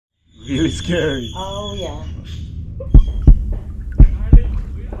Really scary. Oh yeah.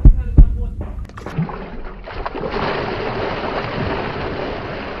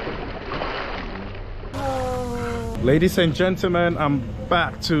 Ladies and gentlemen, I'm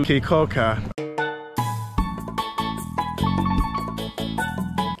back to Caye Caulker.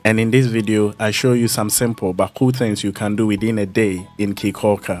 And in this video, I show you some simple but cool things you can do within a day in Caye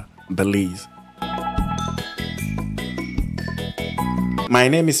Caulker Belize. My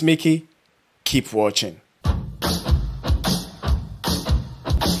name is Mickey. Keep watching.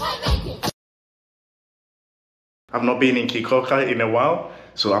 I've not been in Caye Caulker in a while,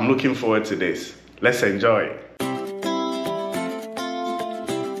 so I'm looking forward to this. Let's enjoy.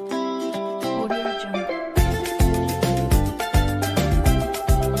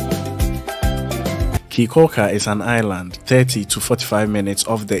 Caye Caulker is an island 30 to 45 minutes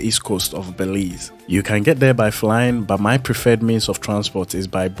off the east coast of Belize. You can get there by flying, but my preferred means of transport is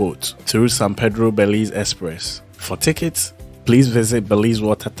by boat through San Pedro Belize Express. For tickets, please visit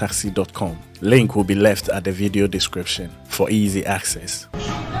belizewatertaxi.com. Link will be left at the video description for easy access.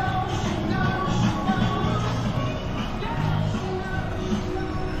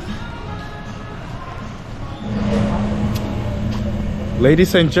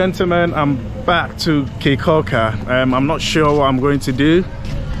 Ladies and gentlemen, I'm back to Caye Caulker. I'm not sure what I'm going to do.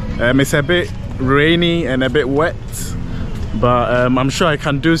 It's a bit rainy and a bit wet, but I'm sure I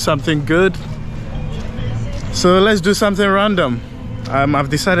can do something good. So let's do something random. I've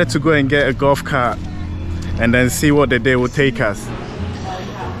decided to go and get a golf cart and then see what the day will take us.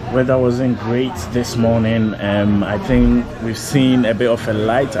 Weather wasn't great this morning. I think we've seen a bit of a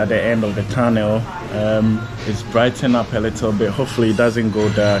light at the end of the tunnel. It's brightened up a little bit. Hopefully it doesn't go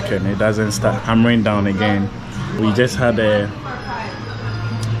dark and it doesn't start hammering down again. We just had a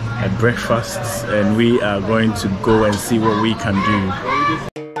breakfast and we are going to go and see what we can do.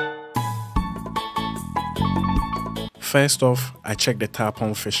 First off, I checked the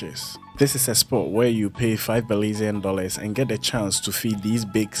tarpon fishes. This is a spot where you pay $5 Belizean and get a chance to feed these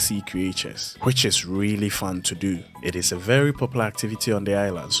big sea creatures, which is really fun to do. It is a very popular activity on the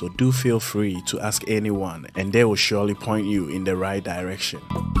island, so do feel free to ask anyone and they will surely point you in the right direction.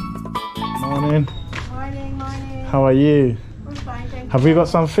 Morning. Morning, morning. How are you? We're fine, thank you. Have we got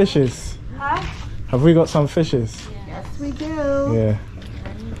some fishes? Huh? Have we got some fishes? Yes, we do. Yeah.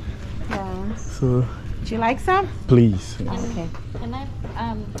 Yeah. So, Would you like some? please. Okay. Can I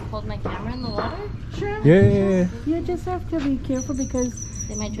hold my camera in the water? Sure. Yeah. You just have to be careful because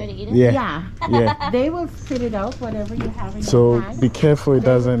They might try to eat it. Yeah. yeah, they will spit it out, whatever you have in So your hand. be careful it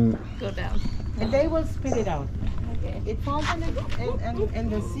doesn't. Go down. And they will spit it out. Okay. It falls in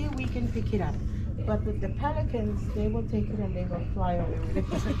the sea, we can pick it up. But with the pelicans, they will take it and they will fly away with it.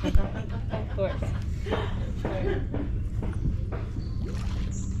 Of course.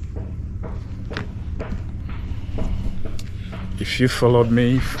 If you followed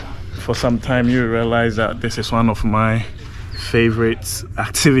me for some time, you realize that this is one of my favorite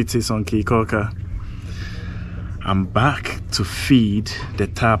activities on Caye Caulker. I'm back to feed the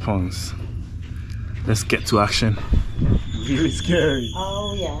tarpons. Let's get to action. Really scary.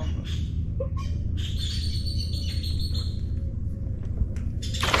 Oh yeah.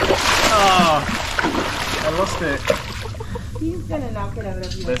 Oh, I lost it. He's gonna knock it out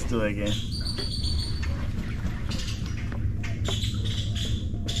of you. Let's do it again.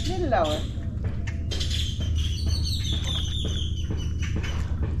 A little lower.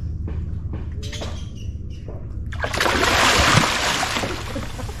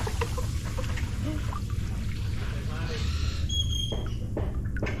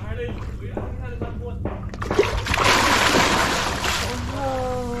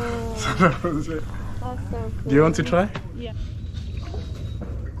 That was it. That's so cool. Do you want to try? Yeah.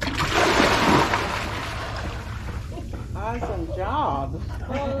 Awesome job.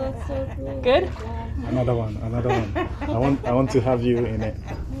 Oh, that's so cool. Good? Another one. I want to have you in it.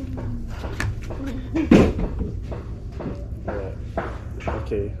 Right.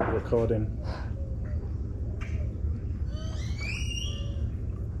 Okay, recording.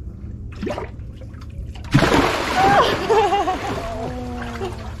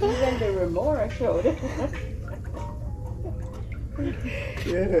 Even the remora showed it.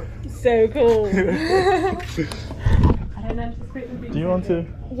 Yeah. So cool. Do you want to?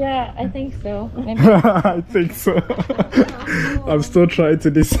 Yeah, I think so. Maybe. I think so. I'm still trying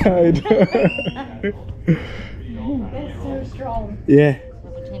to decide. It's so strong. Yeah.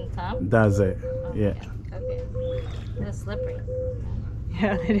 Between the top? That's it. Yeah. Okay. It's slippery.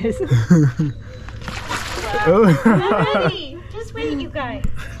 Yeah, it is. Oh. Ready. Just wait, you guys.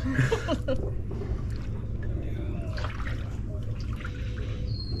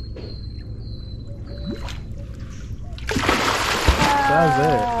 That's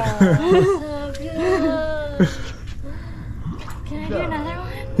it. So good. Can I do another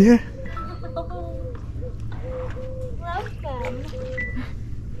one? Yeah. Love them.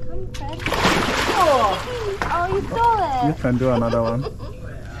 Come, Fred. Oh, you stole You it. can do another one.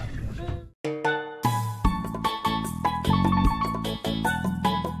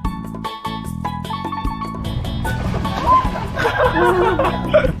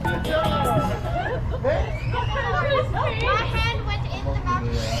 My hand went in the mouth.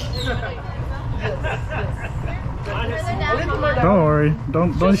 Don't worry.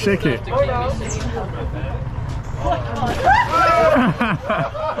 Don't shake it.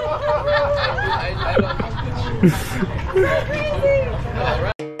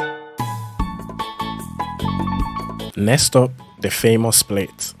 Next up, the famous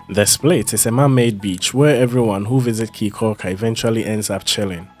Split. The Split is a man-made beach where everyone who visits Caye Caulker eventually ends up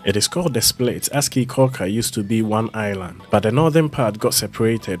chilling. It is called the Split as Caye Caulker used to be one island, but the northern part got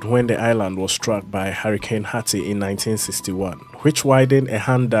separated when the island was struck by Hurricane Hattie in 1961, which widened a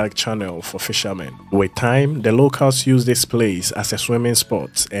hand-dug channel for fishermen. With time, the locals used this place as a swimming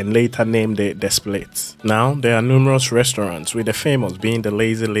spot and later named it the Split. Now, there are numerous restaurants, with the famous being the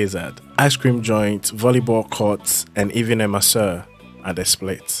Lazy Lizard, ice cream joint, volleyball courts, and even a masseur at the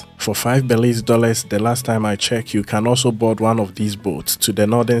Split. For $5 Belize the last time I checked, you can also board one of these boats to the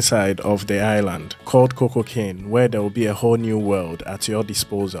northern side of the island called Coco Cane, where there will be a whole new world at your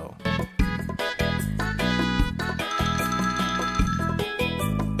disposal.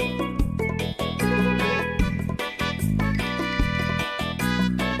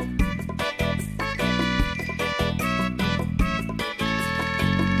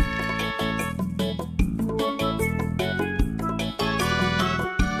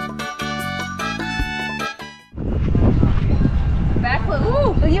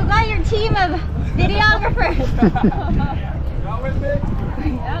 Ooh, you got your team of videographers. Y'all with me?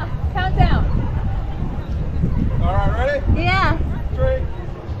 Yeah. Countdown. All right, ready? Yeah. 3, 2,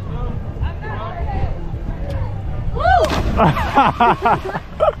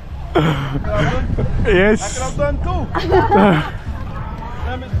 1. Yes. I'm done too.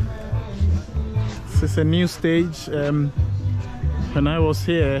 This is a new stage. When I was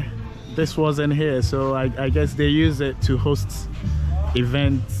here, this wasn't here, so I guess they use it to host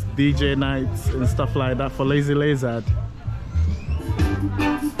events, DJ nights and stuff like that for Lazy Lizard.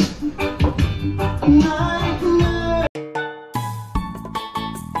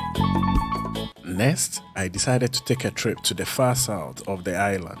 Next, I decided to take a trip to the far south of the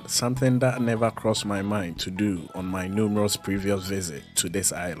island, something that never crossed my mind to do on my numerous previous visits to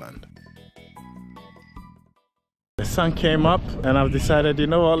this island. The sun came up and I've decided, you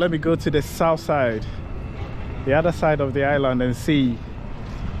know what, let me go to the south side, the other side of the island, and see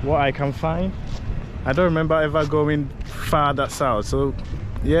what I can find. I don't remember ever going far that south, so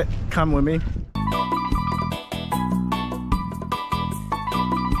yeah, come with me.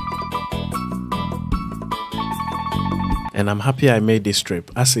 And I'm happy I made this trip,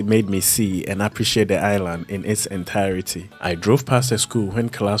 as it made me see and appreciate the island in its entirety. I drove past a school when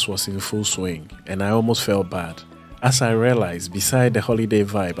class was in full swing, and I almost felt bad, as I realized beside the holiday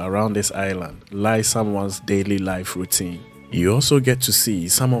vibe around this island lies someone's daily life routine. You also get to see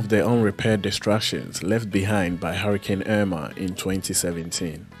some of the unrepaired destructions left behind by Hurricane Irma in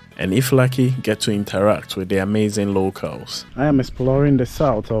 2017. And if lucky, get to interact with the amazing locals. I am exploring the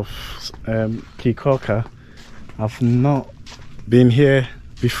south of Caye Caulker. I've not been here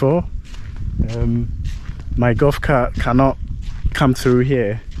before. My golf cart cannot come through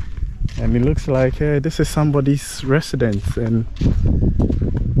here, and it looks like this is somebody's residence. And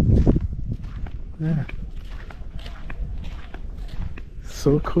yeah,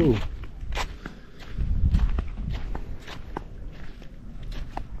 so cool.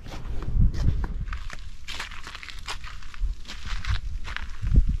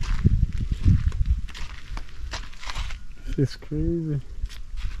 This is crazy.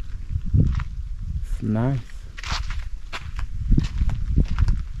 It's nice.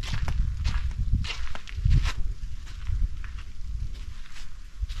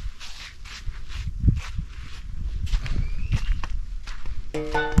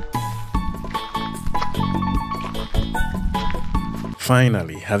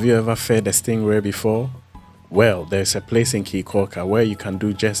 Finally, have you ever fed a stingray before? Well, there's a place in Caye Caulker where you can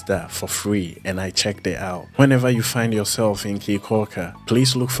do just that for free, and I checked it out. Whenever you find yourself in Caye Caulker,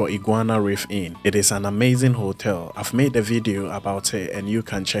 please look for Iguana Reef Inn. It is an amazing hotel. I've made a video about it and you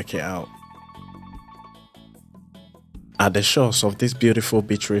can check it out. At the shores of this beautiful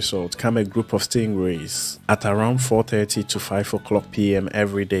beach resort come a group of stingrays at around 4:30 to 5 o'clock p.m.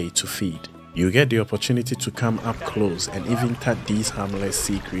 every day to feed. You get the opportunity to come up close and even touch these harmless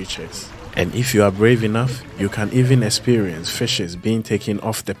sea creatures. And if you are brave enough, you can even experience fishes being taken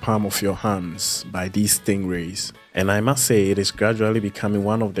off the palm of your hands by these stingrays. And I must say, it is gradually becoming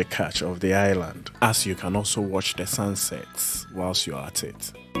one of the catch of the island, as you can also watch the sunsets whilst you are at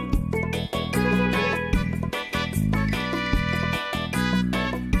it.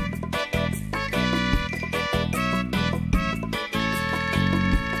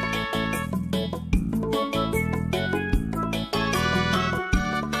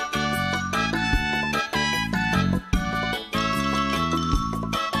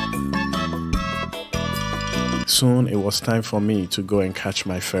 Soon it was time for me to go and catch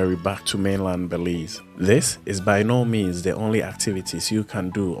my ferry back to mainland Belize. This is by no means the only activities you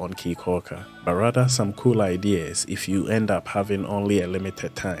can do on Caye Caulker, but rather some cool ideas if you end up having only a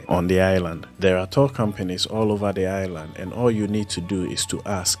limited time on the island. There are tour companies all over the island, and all you need to do is to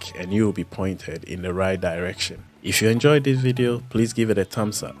ask and you will be pointed in the right direction. If you enjoyed this video, please give it a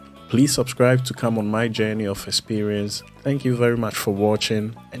thumbs up. Please subscribe to come on my journey of experience. Thank you very much for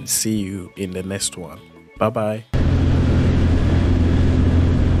watching, and see you in the next one. Bye bye.